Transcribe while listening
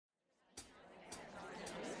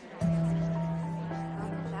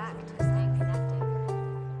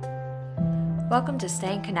Welcome to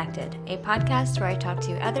Staying Connected, a podcast where I talk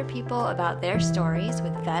to other people about their stories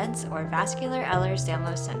with VEDS or vascular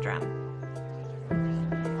Ehlers-Danlos syndrome.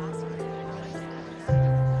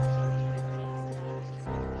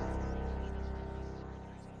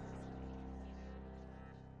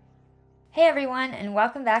 Hey everyone, and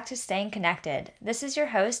welcome back to Staying Connected. This is your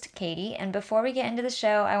host, Katie, and before we get into the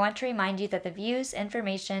show, I want to remind you that the views,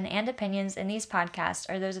 information, and opinions in these podcasts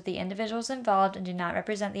are those of the individuals involved and do not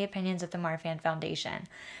represent the opinions of the Marfan Foundation.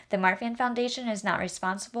 The Marfan Foundation is not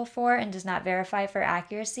responsible for and does not verify for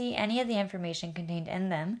accuracy any of the information contained in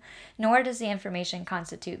them, nor does the information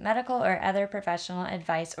constitute medical or other professional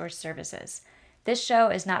advice or services. This show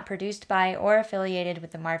is not produced by or affiliated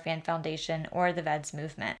with the Marfan Foundation or the VEDS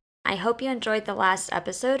movement. I hope you enjoyed the last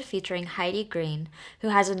episode featuring Heidi Green, who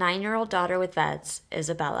has a 9-year-old daughter with VEDS,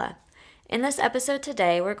 Isabella. In this episode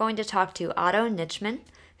today, we're going to talk to Otto Nitschmann,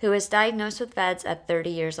 who was diagnosed with VEDS at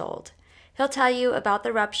 30 years old. He'll tell you about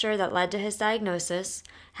the rupture that led to his diagnosis,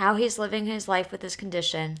 how he's living his life with his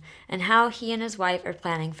condition, and how he and his wife are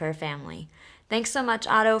planning for a family. Thanks so much,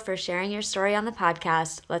 Otto, for sharing your story on the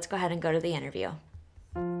podcast. Let's go ahead and go to the interview.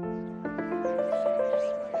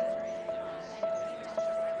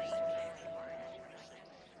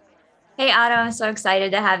 Hey, Otto, I'm so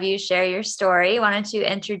excited to have you share your story. Why don't you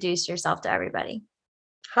introduce yourself to everybody?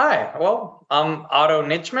 Hi, well, I'm Otto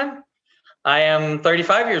Nitschmann. I am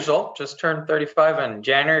 35 years old, just turned 35 on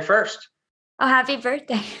January 1st. Oh, happy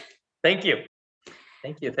birthday. Thank you.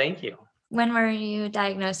 Thank you. When were you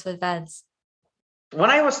diagnosed with VEDS?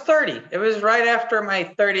 When I was 30. It was right after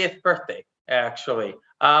my 30th birthday, actually.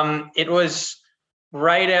 It was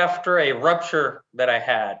right after a rupture that I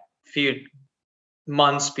had a few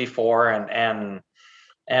months before, and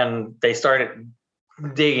they started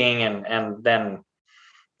digging, and then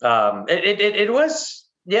it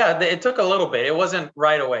took a little bit. It wasn't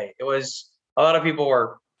right away. It was a lot of people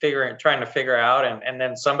were trying to figure out, and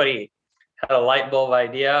then somebody had a light bulb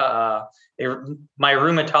idea. My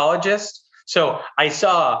rheumatologist. So I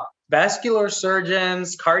saw vascular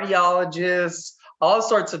surgeons, cardiologists, all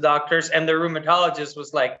sorts of doctors, and the rheumatologist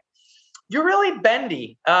was like, "You're really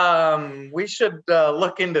bendy. We should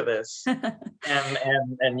look into this."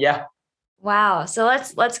 and yeah. Wow. So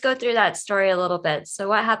let's go through that story a little bit. So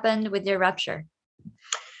what happened with your rupture?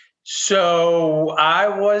 So I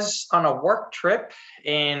was on a work trip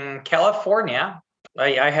in California.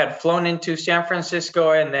 I had flown into San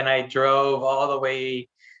Francisco, and then I drove all the way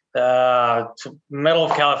to middle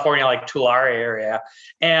of California, like Tulare area.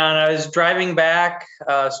 And I was driving back,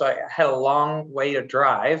 so I had a long way to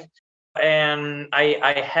drive. And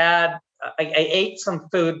I ate some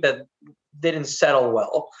food that didn't settle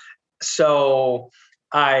well. So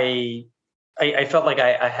I felt like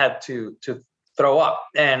I had to throw up.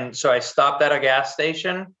 And so I stopped at a gas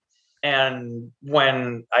station. And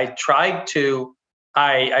when I tried to,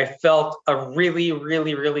 I felt a really,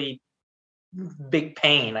 really, really big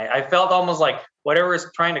pain. I felt almost like whatever is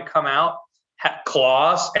trying to come out had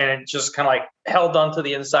claws, and it just kind of like held onto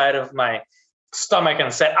the inside of my stomach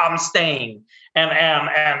and said, "I'm staying." And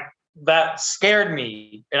that scared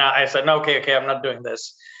me. And I said, "No, okay, I'm not doing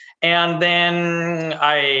this." And then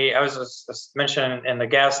I was just mentioned in the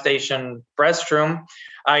gas station restroom.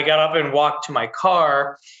 I got up and walked to my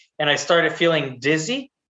car, and I started feeling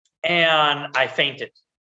dizzy, and I fainted.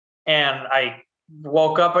 And I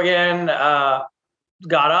woke up again,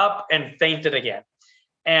 got up and fainted again.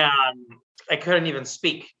 And I couldn't even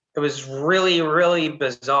speak. It was really, really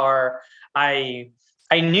bizarre. I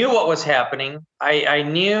knew what was happening. I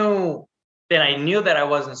knew that I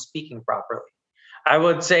wasn't speaking properly. I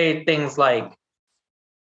would say things like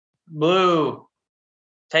blue,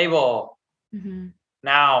 table,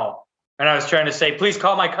 now. And I was trying to say, "Please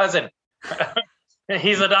call my cousin.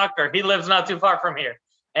 He's a doctor. He lives not too far from here."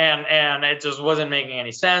 And it just wasn't making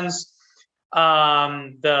any sense.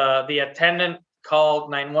 The attendant called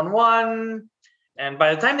 911. And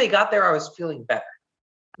by the time they got there, I was feeling better.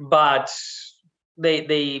 But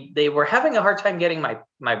they were having a hard time getting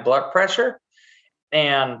my blood pressure.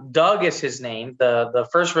 And Doug is his name, the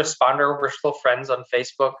first responder. We're still friends on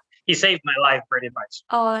Facebook. He saved my life pretty much.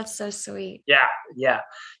 Oh, that's so sweet. Yeah.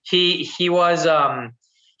 He was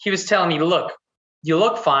telling me, "Look, you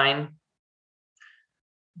look fine,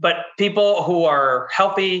 but people who are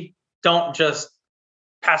healthy don't just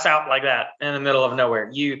pass out like that in the middle of nowhere.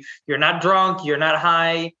 You're not drunk, you're not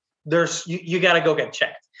high. You got to go get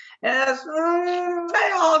checked." And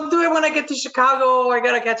I'll do it when I get to Chicago. I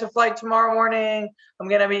got to catch a flight tomorrow morning. I'm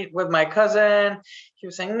going to meet with my cousin. He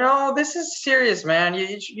was saying, "No, this is serious, man.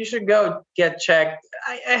 You should go get checked.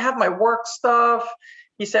 I have my work stuff.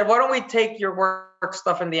 he said, why don't we take your work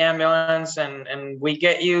stuff in the ambulance and we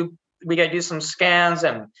get you some scans,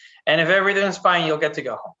 and if everything's fine, you'll get to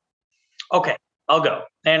go home. Okay, I'll go.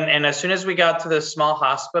 And as soon as we got to this small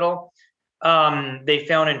hospital, they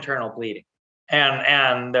found internal bleeding,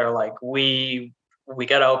 and they're like, we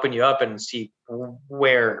got to open you up and see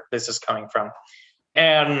where this is coming from.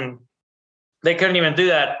 And they couldn't even do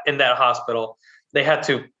that in that hospital. They had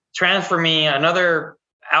to transfer me another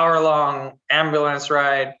hour-long ambulance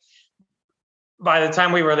ride. By the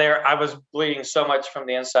time we were there, I was bleeding so much from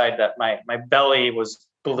the inside that my belly was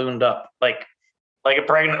ballooned up like a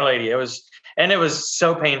pregnant lady. It was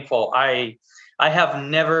so painful. I have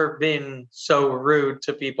never been so rude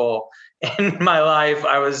to people in my life.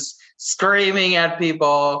 I was screaming at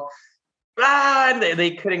people. And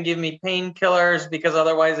they couldn't give me painkillers because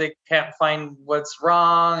otherwise they can't find what's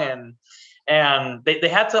wrong. And they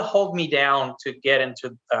had to hold me down to get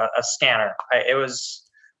into a scanner. It was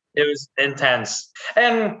intense.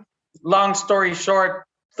 And long story short,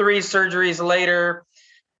 3 surgeries later,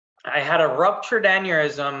 I had a ruptured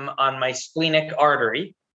aneurysm on my splenic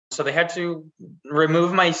artery. So they had to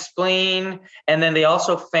remove my spleen. And then they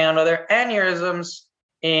also found other aneurysms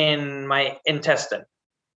in my intestine.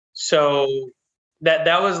 So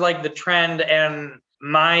that was like the trend. And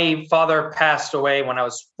my father passed away when I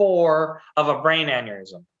was 4 of a brain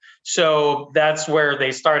aneurysm. So that's where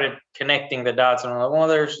they started connecting the dots. And I'm like, well,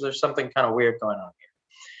 there's something kind of weird going on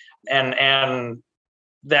here. And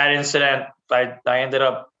that incident, I ended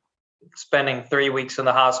up spending 3 weeks in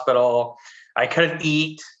the hospital. I couldn't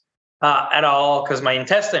eat at all because my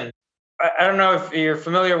intestine, I don't know if you're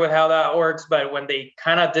familiar with how that works, but when they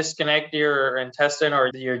kind of disconnect your intestine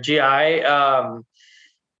or your GI,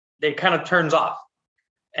 it kind of turns off.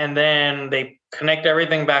 And then they connect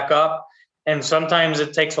everything back up. And sometimes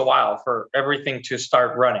it takes a while for everything to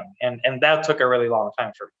start running. And that took a really long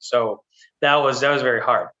time for me. So that was very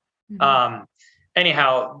hard. Mm-hmm.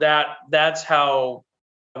 Anyhow, that's how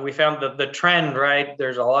we found the trend, right?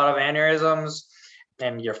 There's a lot of aneurysms,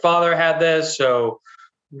 and your father had this. So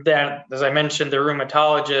then, as I mentioned, the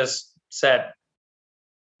rheumatologist said,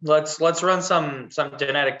 let's run some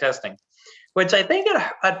genetic testing, which I think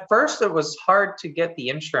at first it was hard to get the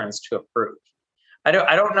insurance to approve. I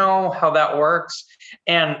don't know how that works.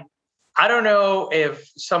 And I don't know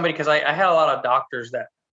if somebody, because I had a lot of doctors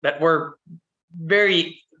that were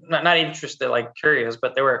very not interested, like curious,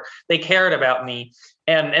 but they cared about me,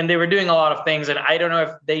 and they were doing a lot of things. And I don't know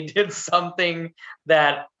if they did something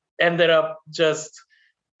that ended up just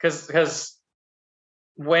because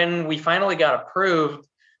when we finally got approved,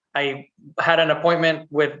 I had an appointment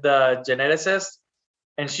with the geneticist,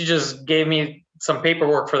 and she just gave me some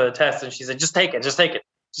paperwork for the test, and she said, just take it, just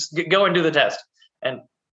go and do the test. And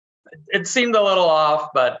it seemed a little off,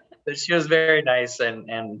 but she was very nice,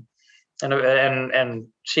 and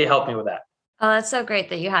she helped me with that. Oh, that's so great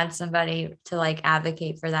that you had somebody to like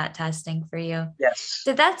advocate for that testing for you. Yes.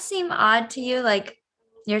 Did that seem odd to you? Like,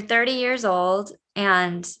 you're 30 years old,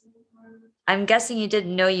 and I'm guessing you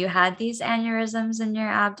didn't know you had these aneurysms in your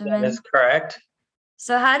abdomen. That is correct.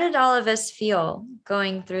 So how did all of us feel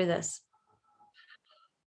going through this?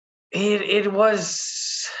 It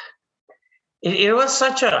was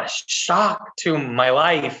such a shock to my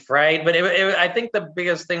life, right? But I think the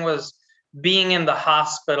biggest thing was being in the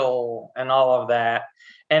hospital and all of that.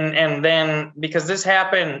 And then, because this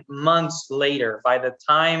happened months later, by the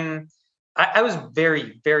time I was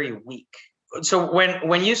very, very weak. So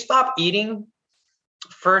when you stop eating,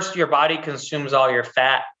 first your body consumes all your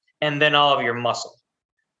fat and then all of your muscle.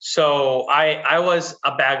 So I was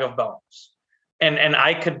a bag of bones, and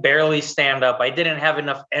I could barely stand up. I didn't have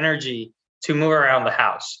enough energy to move around the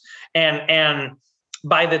house. And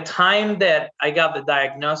by the time that I got the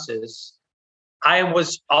diagnosis, I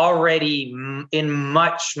was already in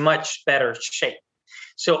much, much better shape.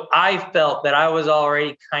 So I felt that I was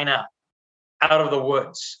already kind of out of the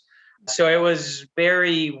woods. So it was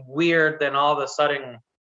very weird. Then all of a sudden,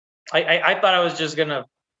 I thought I was just going to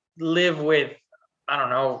live with, I don't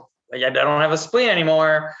know, I don't have a spleen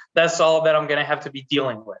anymore. That's all that I'm going to have to be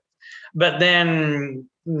dealing with. But then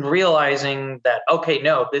realizing that, okay,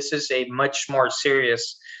 no, this is a much more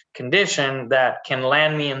serious condition that can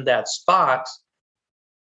land me in that spot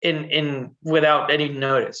in without any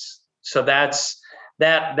notice. So that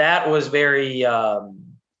was very, that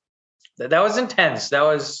was intense. That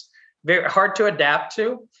was very hard to adapt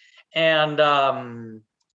to. And I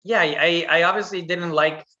obviously didn't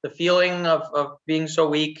like the feeling of being so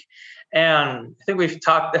weak. And I think we've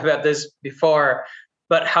talked about this before,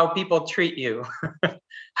 but how people treat you.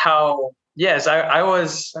 Yes, I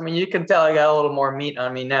was, I mean, you can tell I got a little more meat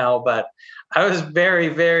on me now, but I was very,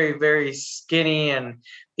 very, very skinny, and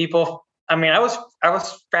people. I mean, I was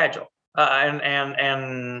fragile, and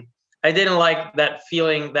I didn't like that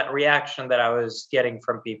feeling, that reaction that I was getting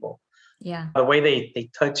from people. Yeah. The way they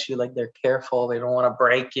touch you, like they're careful, they don't want to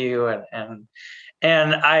break you, and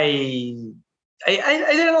I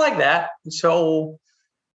didn't like that. So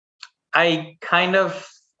I kind of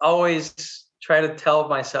always try to tell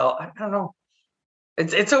myself, I don't know.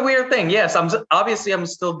 It's a weird thing. Yes, obviously I'm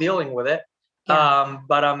still dealing with it, Yeah.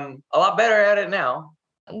 but I'm a lot better at it now.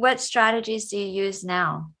 What strategies do you use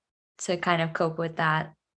now to kind of cope with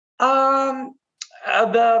that? Um,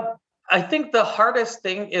 the I think the hardest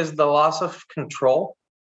thing is the loss of control.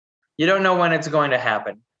 You don't know when it's going to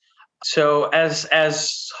happen. So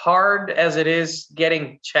as hard as it is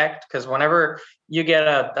getting checked, because whenever you get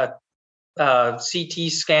a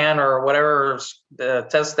CT scan or whatever the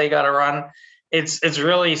test they got to run, it's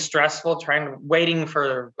really stressful waiting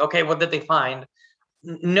for, okay, what did they find?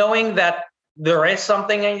 Knowing that there is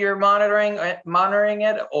something and you're monitoring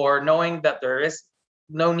it, or knowing that there is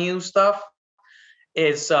no new stuff,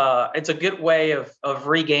 is it's a good way of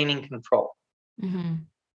regaining control. Mm-hmm.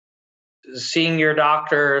 Seeing your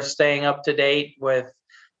doctor, staying up to date with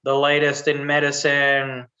the latest in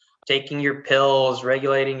medicine, taking your pills,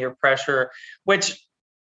 regulating your pressure, which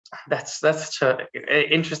that's such an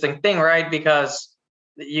interesting thing, right? Because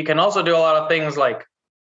you can also do a lot of things like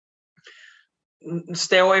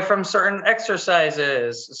stay away from certain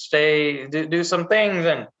exercises, do some things,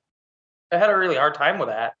 and I had a really hard time with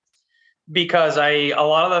that because a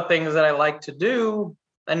lot of the things that I like to do,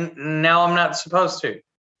 and now I'm not supposed to,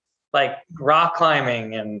 like rock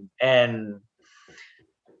climbing, and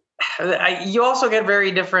you also get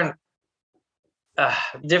very different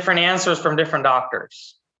answers from different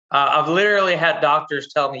doctors. I've literally had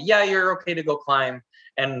doctors tell me, "Yeah, you're okay to go climb,"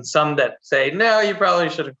 and some that say, "No, you probably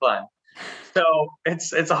shouldn't climb." So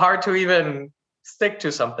it's hard to even stick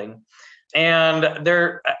to something. And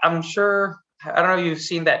I'm sure, I don't know if you've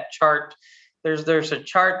seen that chart. There's a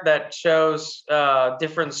chart that shows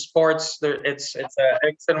different sports. It's a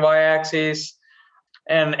X and Y axis.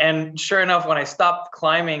 And sure enough, when I stopped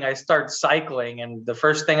climbing, I started cycling, and the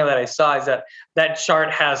first thing that I saw is that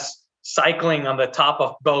chart has cycling on the top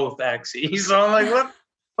of both axes. So I'm like,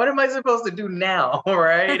 what am I supposed to do now?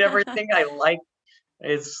 Right? Everything I like,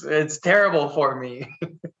 it's terrible for me.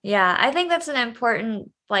 Yeah, I think that's an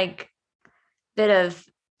important like bit of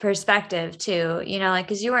perspective too, like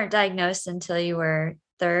because you weren't diagnosed until you were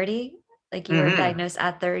 30, like you were Hmm. diagnosed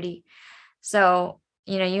at 30. So,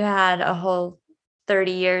 you had a whole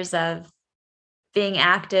 30 years of being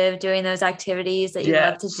active, doing those activities that you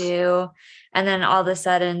love to Yes. do, and then all of a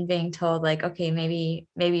sudden being told like, okay, maybe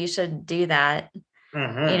you shouldn't do that.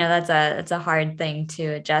 Hmm. That's a hard thing to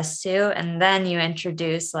adjust to. And then you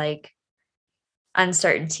introduce like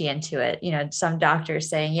uncertainty into it. Some doctors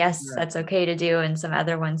saying, yes, that's okay to do. And some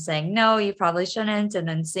other ones saying, no, you probably shouldn't. And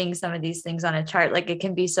then seeing some of these things on a chart, like it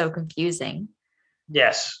can be so confusing.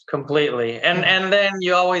 Yes, completely. And Yeah. and then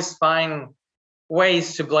you always find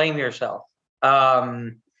ways to blame yourself.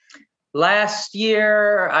 Um, Last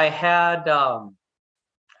year I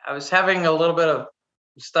was having a little bit of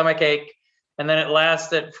stomach ache, and then it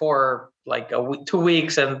lasted for like 2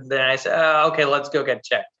 weeks, and then I said, okay, let's go get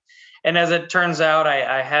checked. And as it turns out,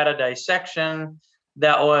 I had a dissection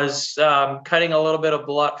that was cutting a little bit of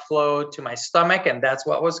blood flow to my stomach, and that's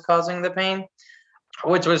what was causing the pain,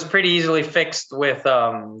 which was pretty easily fixed with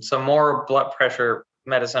some more blood pressure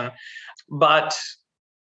medicine. But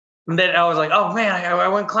then I was like, oh man, I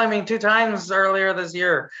went climbing 2 times earlier this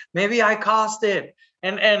year. Maybe I caused it.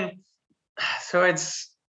 And so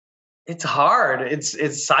it's hard.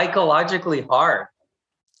 It's psychologically hard.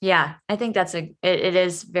 Yeah, I think it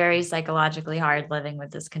is very psychologically hard living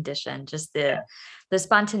with this condition, just Yes. the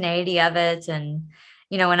spontaneity of it. And,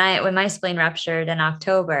 when my spleen ruptured in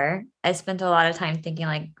October, I spent a lot of time thinking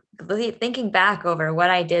like thinking back over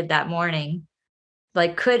what I did that morning.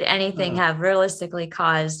 Like, could anything Mhm. have realistically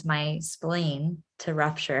caused my spleen to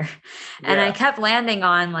rupture? And I Yeah. kept landing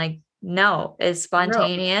on like, no, it's No.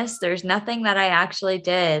 spontaneous. There's nothing that I actually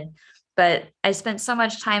did. But I spent so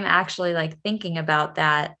much time actually like thinking about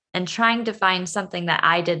that and trying to find something that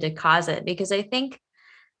I did to cause it. Because I think,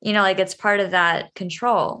 like it's part of that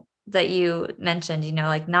control that you mentioned,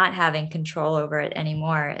 like not having control over it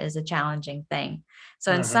anymore is a challenging thing.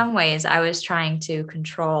 So in Hmm. some ways, I was trying to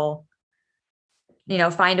control,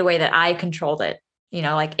 find a way that I controlled it.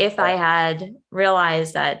 Like if I Yeah. had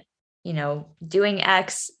realized that, doing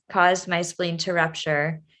X caused my spleen to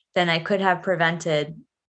rupture, then I could have prevented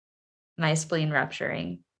my spleen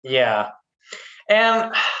rupturing. Yeah.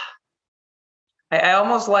 And I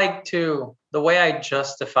almost like to. the way I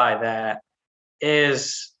justify that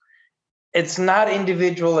is it's not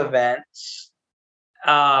individual events.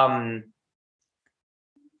 Who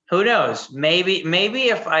knows? Maybe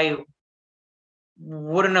if I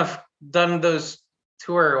wouldn't have done those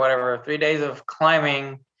 3 days of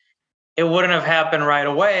climbing, it wouldn't have happened right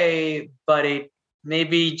away, but it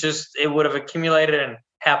would have accumulated and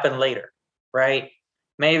happened later, right?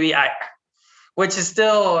 Maybe which is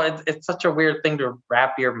still, it's such a weird thing to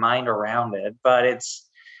wrap your mind around it, but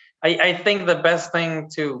I think the best thing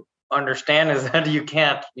to understand is that you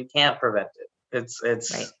can't prevent it. It's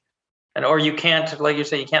Right. or you can't, like you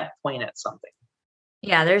say, you can't point at something.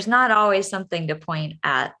 Yeah, there's not always something to point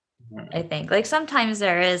at, Mhm. I think. Like sometimes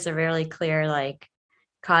there is a really clear like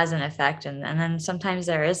cause and effect, and then sometimes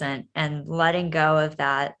there isn't. And letting go of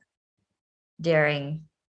that during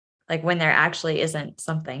like when there actually isn't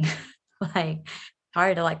something like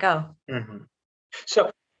hard to let go. Mhm.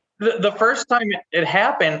 So the first time it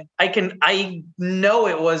happened, I know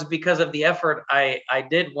it was because of the effort I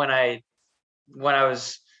did when I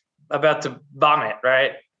was about to vomit,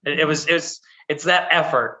 right? It's that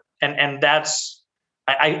effort, and that's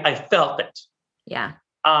I felt it. Yeah.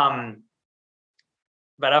 Um,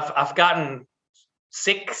 but I've gotten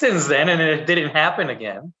sick since then, and it didn't happen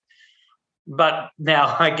again. But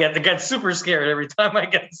now I get super scared every time I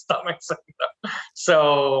get stomach symptom.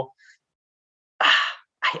 So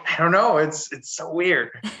I don't know. It's so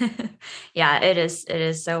weird. Yeah, it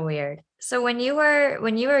is so weird. So when you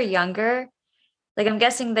were younger, like I'm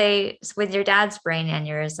guessing they with your dad's brain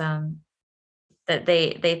aneurysm that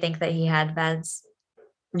they think that he had VEDS.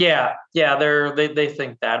 Yeah, they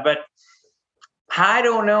think that, but I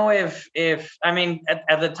don't know if I mean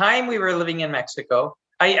at the time we were living in Mexico.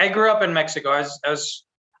 I grew up in Mexico.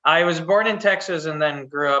 I was born in Texas and then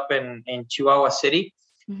grew up in Chihuahua City.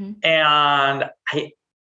 Mm-hmm. And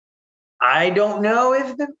I don't know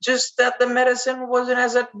if just that the medicine wasn't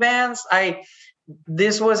as advanced.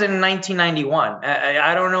 This was in 1991.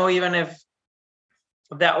 I don't know even if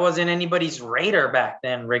that was in anybody's radar back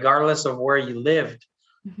then, regardless of where you lived.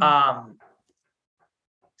 Mm-hmm.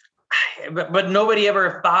 But nobody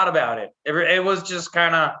ever thought about it. It was just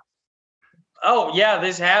kind of, oh yeah,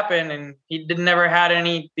 this happened, and he never had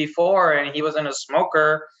any before, and he wasn't a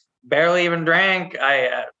smoker, barely even drank.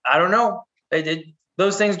 I don't know. They did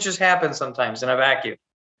those things just happen sometimes in a vacuum.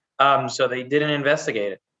 So they didn't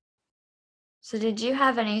investigate it. So did you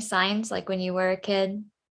have any signs like when you were a kid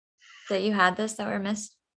that you had this that were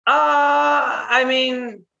missed? I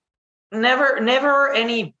mean, never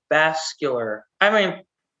any vascular. I mean,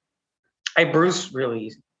 I bruise really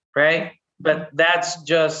easy, right? But that's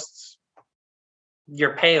just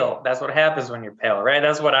you're pale. That's what happens when you're pale, right?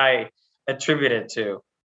 That's what I attribute it to.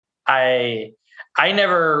 I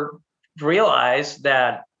never realized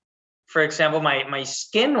that, for example, my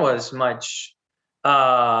skin was much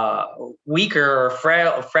weaker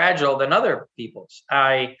or fragile than other people's.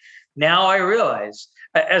 Now I realize,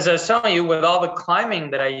 as I was telling you, with all the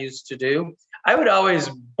climbing that I used to do, I would always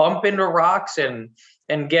bump into rocks and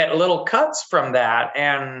get little cuts from that,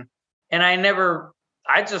 and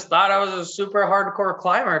I just thought I was a super hardcore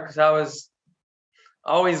climber because I was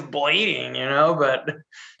always bleeding, but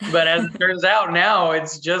as it turns out now,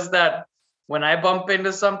 it's just that when I bump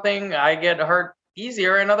into something, I get hurt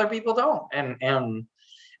easier and other people don't. And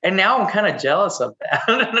now I'm kind of jealous of that.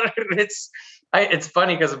 It's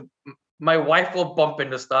funny because my wife will bump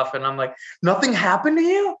into stuff and I'm like, nothing happened to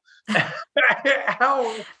you? How?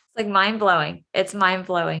 It's like mind blowing. It's mind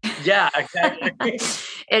blowing. Yeah, exactly.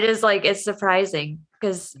 It is like, it's surprising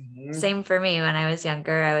because Mhm. same for me when I was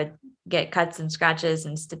younger, I would get cuts and scratches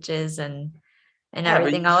and stitches and Yeah, but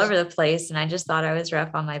everything all over the place. And I just thought I was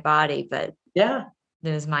rough on my body, but yeah.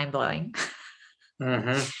 it was mind blowing.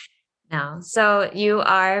 Hmm. No. So you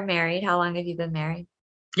are married. How long have you been married?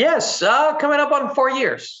 Yes, coming up on 4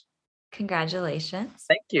 years. Congratulations.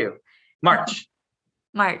 Thank you. March.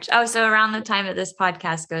 March. Oh, so around the time that this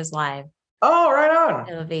podcast goes live, Oh, right on.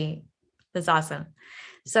 that's awesome.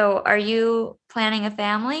 So are you planning a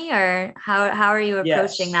family or how are you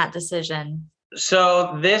approaching Yes. that decision?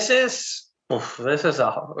 So this is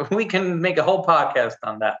we can make a whole podcast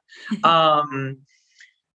on that.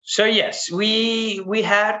 So yes, we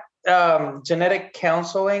had genetic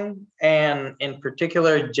counseling, and in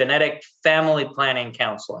particular genetic family planning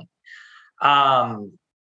counseling. And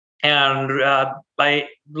by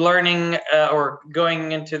learning or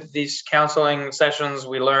going into these counseling sessions,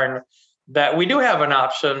 we learn that we do have an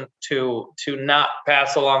option to not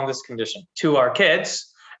pass along this condition to our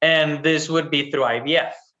kids, and this would be through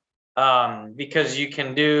IVF, because you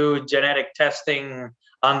can do genetic testing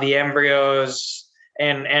on the embryos,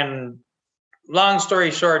 and long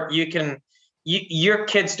story short, your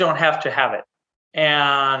kids don't have to have it.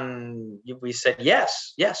 And we said,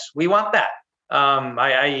 yes, we want that.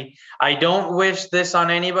 I don't wish this on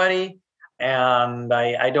anybody, and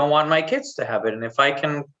I don't want my kids to have it. And if I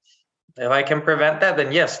can prevent that,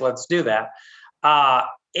 then yes, let's do that.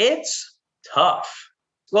 It's tough.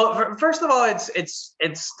 Well, first of all,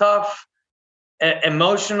 it's tough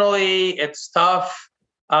emotionally. It's tough,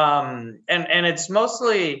 and it's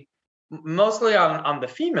mostly on the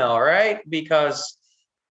female, right? Because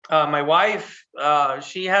my wife,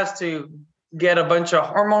 she has to get a bunch of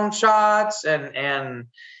hormone shots, and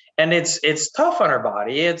it's tough on her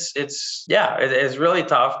body. It's really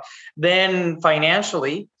tough. Then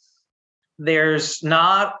financially, there's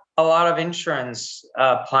not a lot of insurance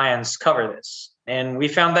plans cover this, and we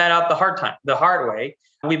found that out the hard way.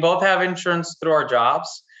 We both have insurance through our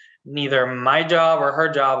jobs. Neither my job or her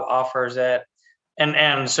job offers it,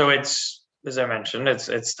 and so it's, as I mentioned,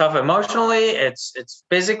 it's tough emotionally. It's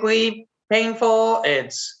physically painful.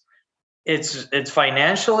 It's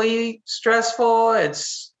financially stressful.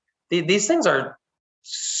 These things are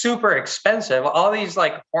super expensive. All these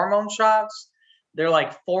like hormone shots, they're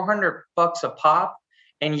like $400 a pop,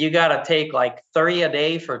 and you got to take like 30 a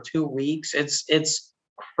day for 2 weeks. It's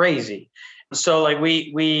crazy. So like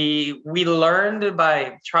we learned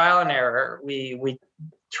by trial and error. We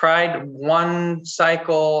tried one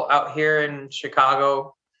cycle out here in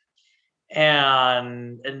Chicago,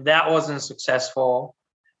 and that wasn't successful.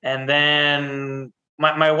 And then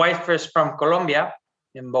my wife is from Colombia,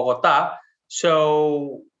 in Bogota.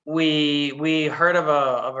 So we heard of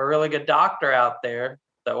a really good doctor out there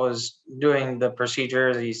that was doing the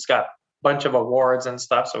procedures. He's got a bunch of awards and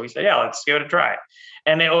stuff. So we said, yeah, let's give it a try.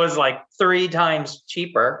 And it was like 3 times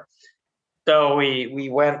cheaper. So we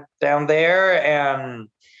went down there,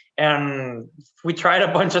 and we tried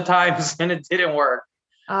a bunch of times and it didn't work.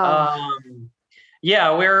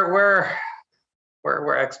 Yeah, we're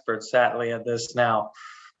experts, sadly, at this now.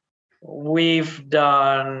 We've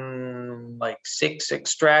done like 6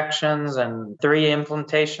 extractions and 3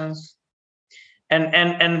 implantations.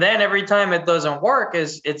 And then every time it doesn't work,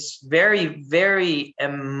 it's very, very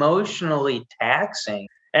emotionally taxing.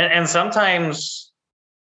 And sometimes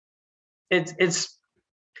it's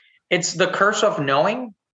the curse of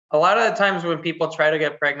knowing. A lot of the times when people try to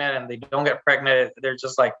get pregnant and they don't get pregnant, they're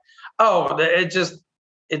just like, oh, it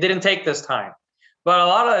didn't take this time. But a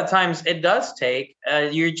lot of the times it does take.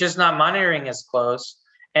 You're just not monitoring as close.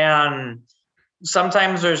 And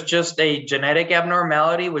sometimes there's just a genetic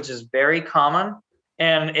abnormality, which is very common.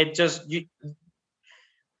 And it just, you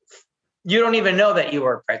don't even know that you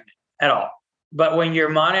are pregnant at all. But when you're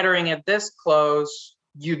monitoring it this close,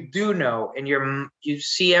 you do know, and you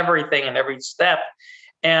see everything in every step.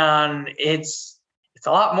 And it's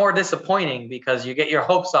a lot more disappointing because you get your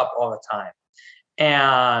hopes up all the time.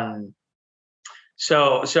 And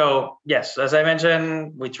so yes, as I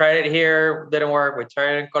mentioned, we tried it here, didn't work. We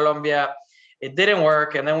tried it in Colombia, it didn't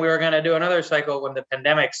work. And then we were going to do another cycle when the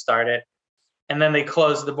pandemic started, and then they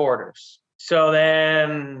closed the borders. So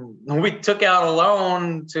then we took out a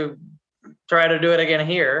loan to try to do it again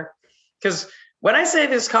here. Because when I say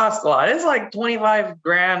this costs a lot, it's like 25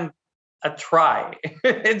 grand a try.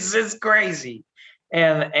 It's crazy.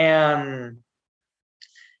 And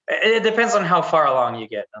it depends on how far along you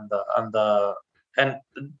get on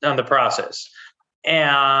the process.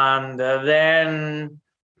 And then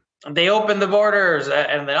they opened the borders,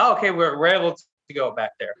 and then okay, we're able to go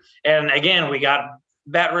back there. And again, we got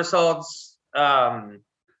bad results, bad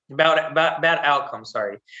outcomes.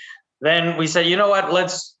 Sorry. Then we said, you know what?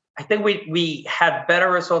 I think we had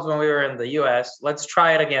better results when we were in the U.S. Let's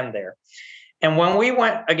try it again there. And when we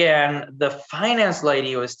went again, the finance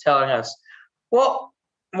lady was telling us, well,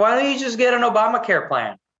 why don't you just get an Obamacare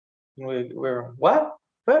plan? We were, what?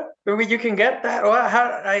 You can get that?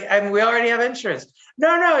 Well, we already have insurance.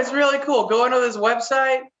 No, it's really cool. Go into this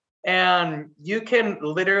website, and you can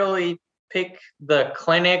literally pick the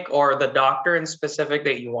clinic or the doctor in specific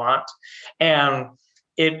that you want. And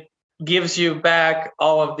it gives you back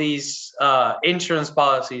all of these insurance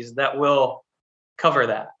policies that will cover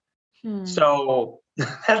that. So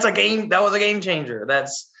that was a game changer.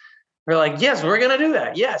 We're like, yes, we're going to do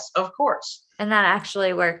that. Yes, of course. And that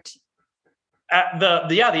actually worked.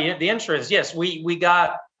 The insurance. Yes, we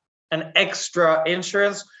got an extra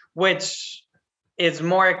insurance, which is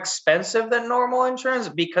more expensive than normal insurance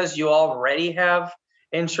because you already have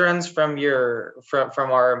insurance from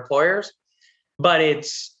our employers. But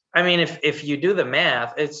if you do the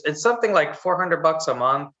math, it's something like $400 a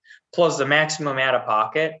month plus the maximum out of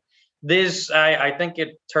pocket. This, I think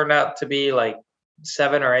it turned out to be like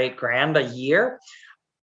 $7 or $8 grand a year,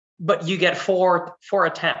 but you get four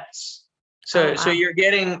attempts. So Oh, so wow. you're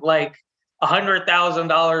getting like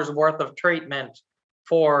 $100,000 worth of treatment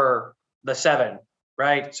for the seven,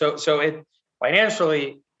 right? So it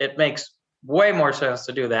financially it makes way more sense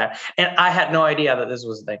to do that. And I had no idea that this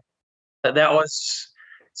was a thing. That was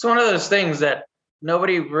it's one of those things that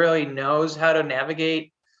nobody really knows how to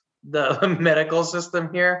navigate the medical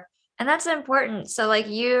system here. And that's important. So like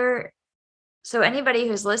so anybody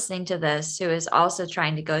who's listening to this who is also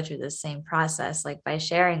trying to go through the same process, like by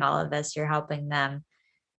sharing all of this, you're helping them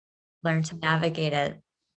learn to navigate it.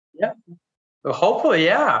 Yeah. Well, hopefully,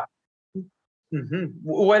 yeah.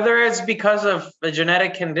 Whether it's because of a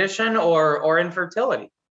genetic condition or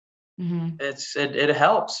infertility, Mm-hmm. it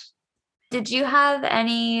helps. Did you have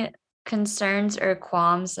any concerns or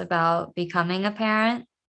qualms about becoming a parent?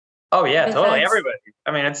 Oh yeah, totally. Besides, Everybody.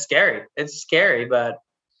 I mean, it's scary. It's scary, but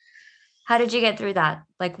how did you get through that?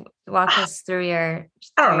 Like, walk us through your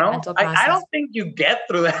I don't know. mental I process. don't think you get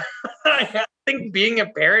through that. I think being a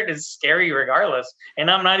parent is scary regardless. And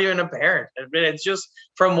I'm not even a parent. I mean, it's just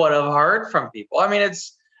from what I've heard from people. I mean,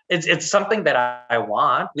 it's something that I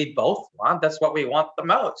want. We both want. That's what we want the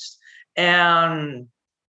most. And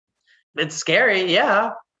it's scary,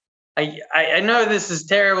 yeah. I know this is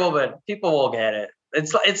terrible, but people will get it.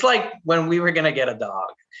 It's like when we were gonna get a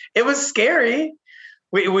dog. It was scary.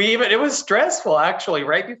 We even it was stressful actually.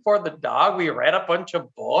 Right before the dog, we read a bunch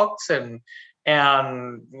of books and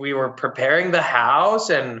we were preparing the house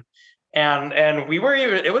and we were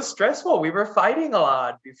even it was stressful. We were fighting a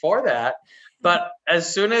lot before that. But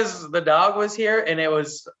as soon as the dog was here and it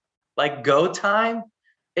was like go time,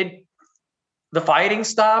 it the fighting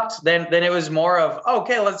stopped. Then it was more of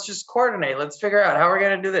okay, let's just coordinate. Let's figure out how we're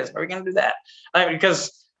gonna do this. How are we gonna do that?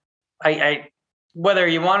 Because I whether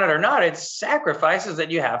you want it or not, it's sacrifices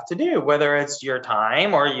that you have to do. Whether it's your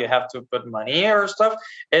time or you have to put money or stuff.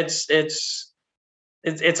 It's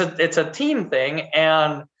a team thing,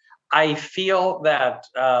 and I feel that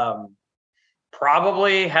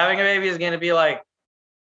probably having a baby is going to be like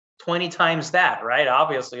 20 times that, right?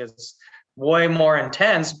 Obviously, it's way more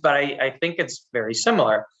intense, but I think it's very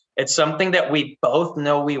similar. It's something that we both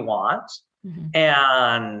know we want,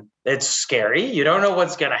 and it's scary. You don't know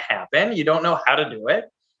what's going to happen. You don't know how to do it.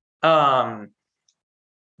 But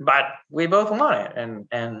we both want it,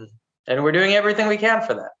 and we're doing everything we can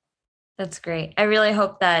for that. That's great. I really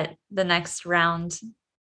hope that the next round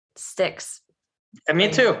sticks. And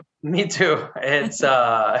me too. Me too. It's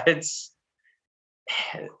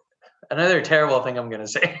another terrible thing I'm gonna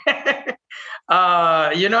say.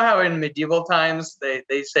 You know how in medieval times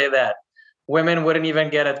they say that women wouldn't even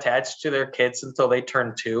get attached to their kids until they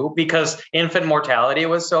turn 2 because infant mortality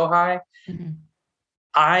was so high. Mhm.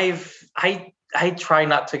 I try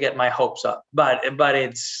not to get my hopes up, but you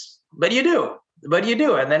do,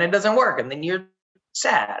 and then it doesn't work, and then you're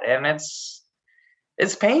sad, and it's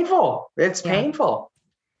painful. It's Yeah. painful.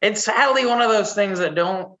 It's sadly one of those things that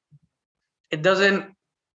it doesn't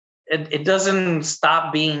it doesn't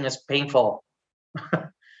stop being as painful.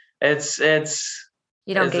 it's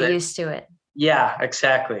You don't get it, used to it. yeah,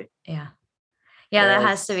 exactly. Yeah. Yeah, that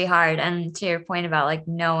has to be hard. And to your point about like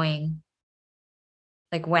knowing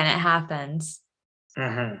like when it happens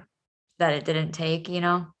that it didn't take,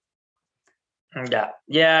 Yeah,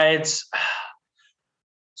 it's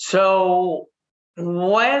so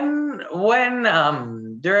when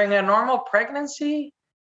during a normal pregnancy,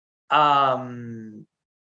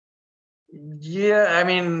 yeah, I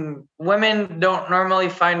mean, women don't normally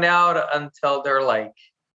find out until they're like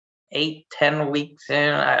 8-10 weeks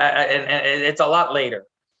in, and it's a lot later.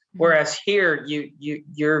 Whereas here,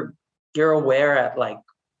 you're aware at like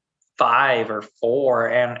 5 or 4,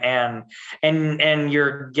 and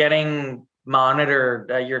you're getting monitored.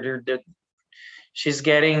 She's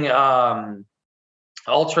getting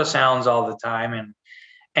ultrasounds all the time,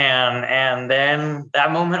 and then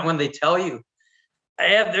that moment when they tell you,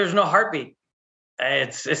 yeah, there's no heartbeat.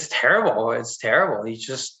 It's terrible. It's terrible.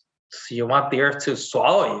 You want the earth to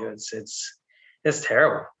swallow you. It's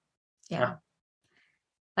terrible. Yeah.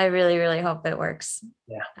 I really, really hope it works.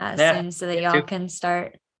 Yeah. Soon so that me y'all too. can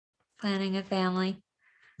start planning a family.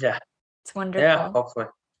 Yeah. It's wonderful. Yeah, hopefully.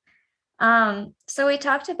 So we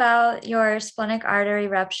talked about your splenic artery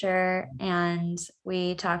rupture and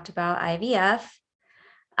we talked about IVF.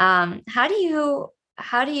 How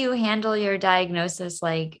do you handle your diagnosis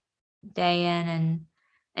like day in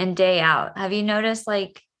and day out? Have you noticed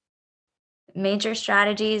like major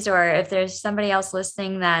strategies, or if there's somebody else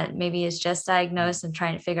listening that maybe is just diagnosed and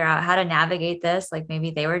trying to figure out how to navigate this, like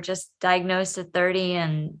maybe they were just diagnosed at 30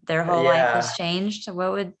 and their whole life has changed,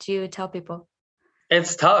 what would you tell people?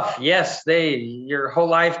 It's tough. Yes, your whole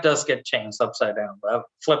life does get changed upside down,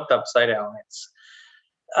 flipped upside down. It's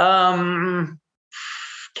um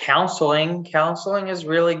counseling is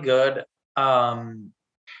really good.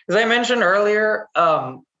 As I mentioned earlier,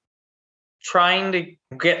 trying to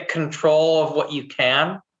get control of what you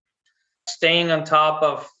can, staying on top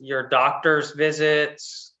of your doctor's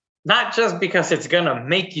visits, not just because it's going to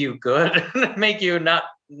make you good, make you not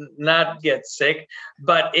get sick,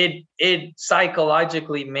 but it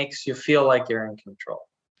psychologically makes you feel like you're in control.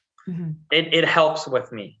 Mm-hmm. It helps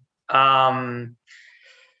with me.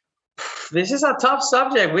 This is a tough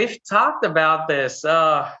subject. We've talked about this.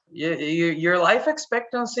 Your life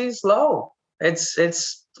expectancy is low. It's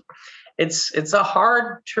a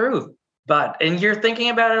hard truth, and you're thinking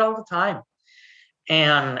about it all the time.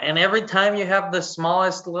 And every time you have the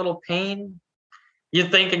smallest little pain, you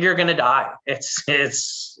think you're going to die. It's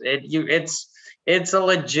a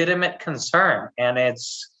legitimate concern, and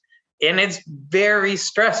it's very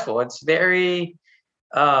stressful. It's very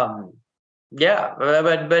but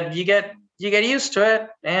you get used to it,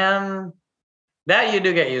 and that you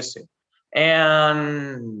do get used to.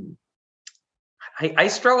 And I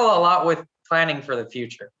struggle a lot with planning for the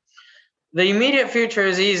future. The immediate future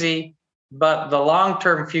is easy, but the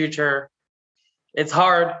long-term future, it's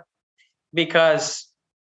hard because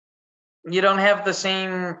you don't have the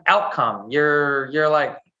same outcome. You're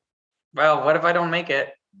like, well, what if I don't make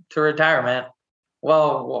it to retirement?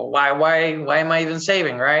 Well, why am I even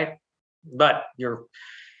saving, right? But you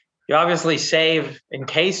obviously save in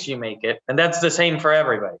case you make it, and that's the same for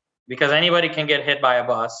everybody, because anybody can get hit by a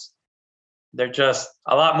bus. There are just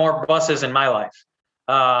a lot more buses in my life.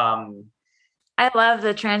 I love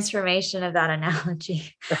the transformation of that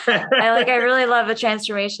analogy. I really love the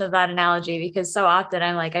transformation of that analogy, because so often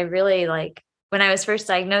I'm like, I really like, when I was first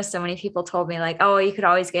diagnosed, so many people told me like, oh, you could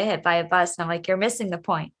always get hit by a bus. And I'm like, you're missing the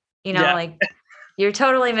point. Like you're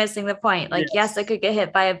totally missing the point. Like, yes, I could get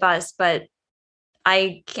hit by a bus, but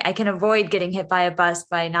I can avoid getting hit by a bus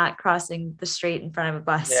by not crossing the street in front of a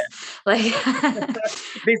bus. Yeah. Like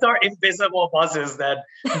these are invisible buses that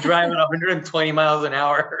drive at 120 miles an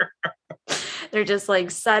hour. They're just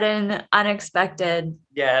like sudden, unexpected.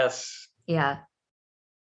 Yes. Yeah.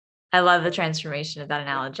 I love the transformation of that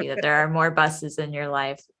analogy, that there are more buses in your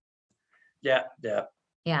life. Yeah.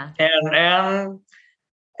 And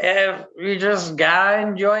you just gotta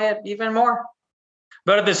enjoy it even more.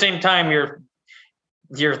 But at the same time,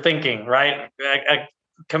 you're thinking, right? A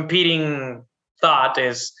competing thought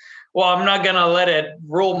is, well, I'm not gonna let it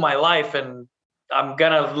rule my life, and I'm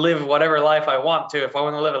gonna live whatever life I want to. If I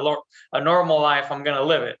want to live a normal life, I'm gonna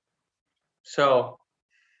live it. So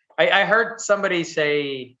I heard somebody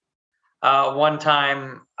say one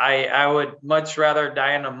time, I would much rather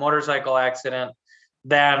die in a motorcycle accident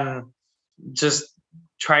than just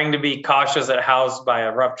trying to be cautious at house by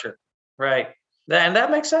a rupture, right? And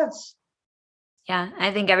that makes sense. Yeah,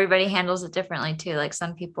 I think everybody handles it differently too. Like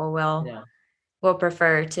some people will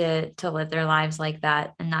prefer to live their lives like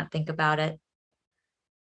that and not think about it.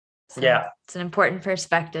 So it's an important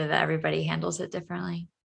perspective that everybody handles it differently.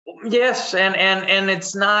 Yes, and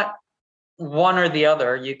it's not one or the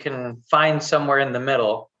other. You can find somewhere in the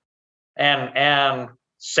middle, and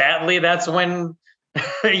sadly, that's when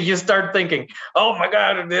you start thinking, "Oh my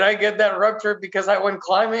God, did I get that rupture because I went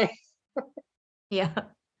climbing?" Yeah,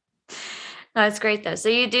 no, it's great though. So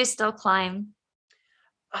you do still climb?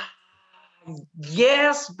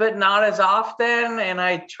 Yes, but not as often, and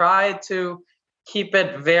I try to keep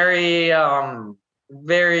it very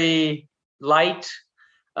very light.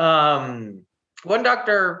 One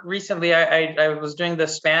doctor recently, I was doing the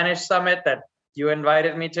Spanish summit that you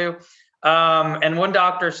invited me to, and one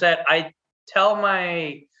doctor said, I tell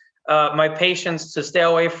my my patients to stay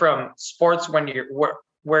away from sports when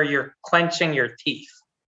where you're clenching your teeth.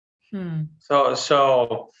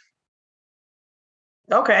 So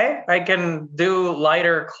okay, I can do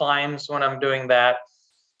lighter climbs when I'm doing that,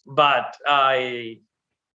 but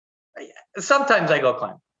sometimes I go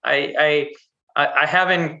climb. I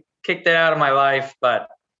haven't kicked it out of my life, but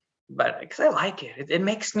because I like it. It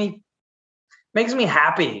makes me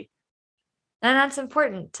happy. And that's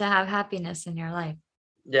important, to have happiness in your life.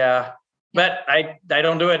 Yeah. But I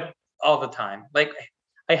don't do it all the time. Like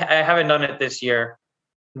I haven't done it this year,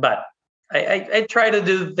 but I try to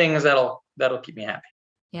do things that'll keep me happy.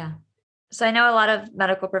 Yeah. So I know a lot of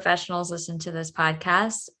medical professionals listen to this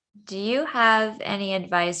podcast. Do you have any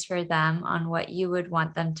advice for them on what you would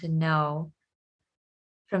want them to know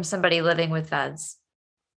from somebody living with VEDS?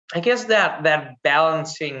 I guess that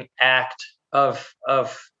balancing act of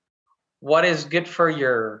what is good for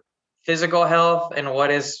your physical health and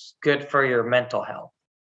what is good for your mental health.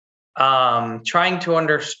 Trying to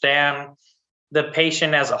understand the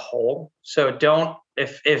patient as a whole. So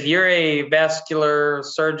if you're a vascular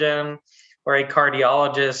surgeon or a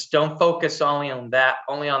cardiologist, don't focus only on that,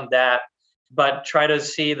 but try to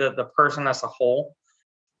see the person as a whole.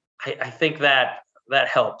 I think that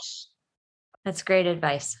helps. That's great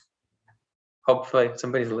advice. Hopefully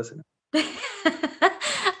somebody's listening.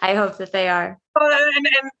 I hope that they are. And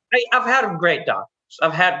I've had great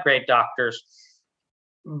doctors.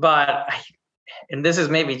 But and this is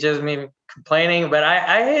maybe just me complaining, but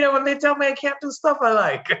I hate it when they tell me I can't do stuff I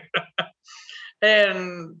like.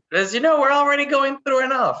 And as you know, we're already going through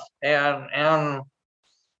enough. And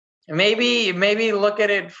maybe look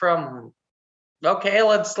at it from, okay,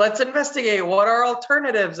 let's investigate what are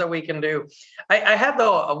alternatives that we can do. I had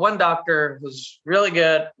one doctor who's really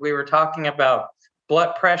good. We were talking about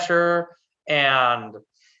blood pressure and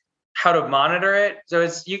how to monitor it. So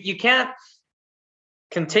it's you can't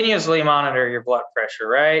continuously monitor your blood pressure,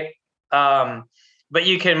 right? But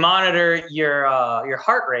you can monitor your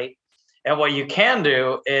heart rate, and what you can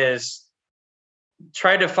do is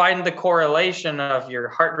try to find the correlation of your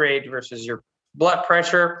heart rate versus your blood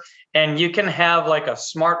pressure, and you can have like a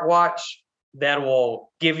smartwatch that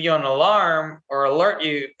will give you an alarm or alert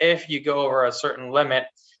you if you go over a certain limit.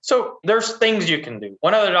 So there's things you can do.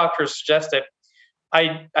 One other doctor suggested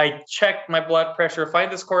I check my blood pressure,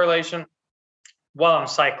 find this correlation while I'm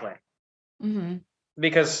cycling. Mm-hmm.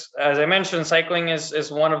 Because as I mentioned, cycling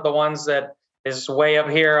is one of the ones that is way up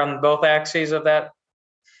here on both axes of that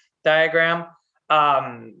diagram.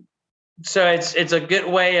 So it's a good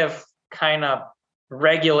way of kind of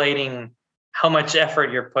regulating how much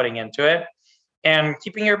effort you're putting into it and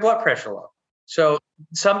keeping your blood pressure low. So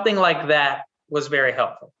something like that was very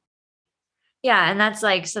helpful. Yeah. And that's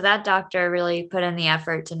so that doctor really put in the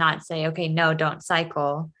effort to not say, okay, no, don't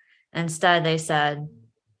cycle. Instead, they said,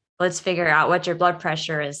 let's figure out what your blood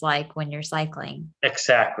pressure is like when you're cycling.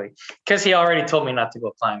 Exactly. Because he already told me not to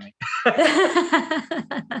go climbing.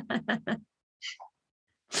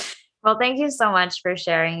 Well, thank you so much for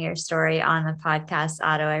sharing your story on the podcast,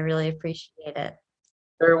 Otto. I really appreciate it.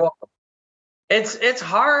 Very welcome. It's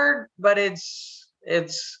hard, but it's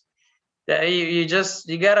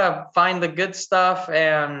you gotta find the good stuff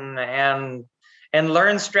and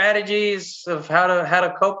learn strategies of how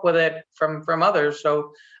to cope with it from others.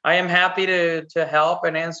 So I am happy to help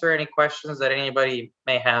and answer any questions that anybody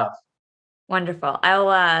may have. Wonderful.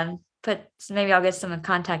 Maybe I'll get some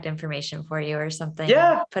contact information for you or something.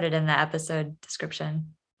 Yeah. Put it in the episode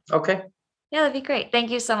description. Okay. Yeah, that'd be great. Thank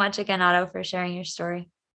you so much again, Otto, for sharing your story.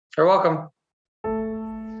 You're welcome.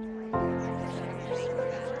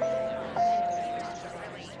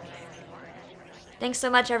 Thanks so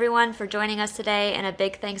much, everyone, for joining us today, and a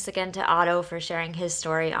big thanks again to Otto for sharing his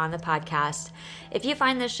story on the podcast. If you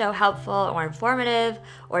find this show helpful or informative,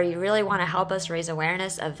 or you really want to help us raise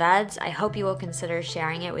awareness of VEDS, I hope you will consider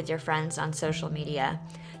sharing it with your friends on social media.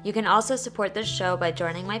 You can also support this show by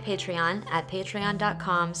joining my Patreon at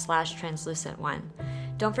patreon.com/translucent1.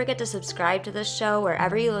 Don't forget to subscribe to this show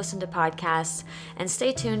wherever you listen to podcasts, and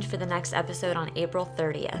stay tuned for the next episode on April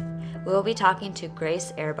 30th. We will be talking to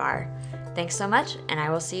Grace Ehrbar. Thanks so much, and I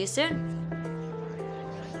will see you soon.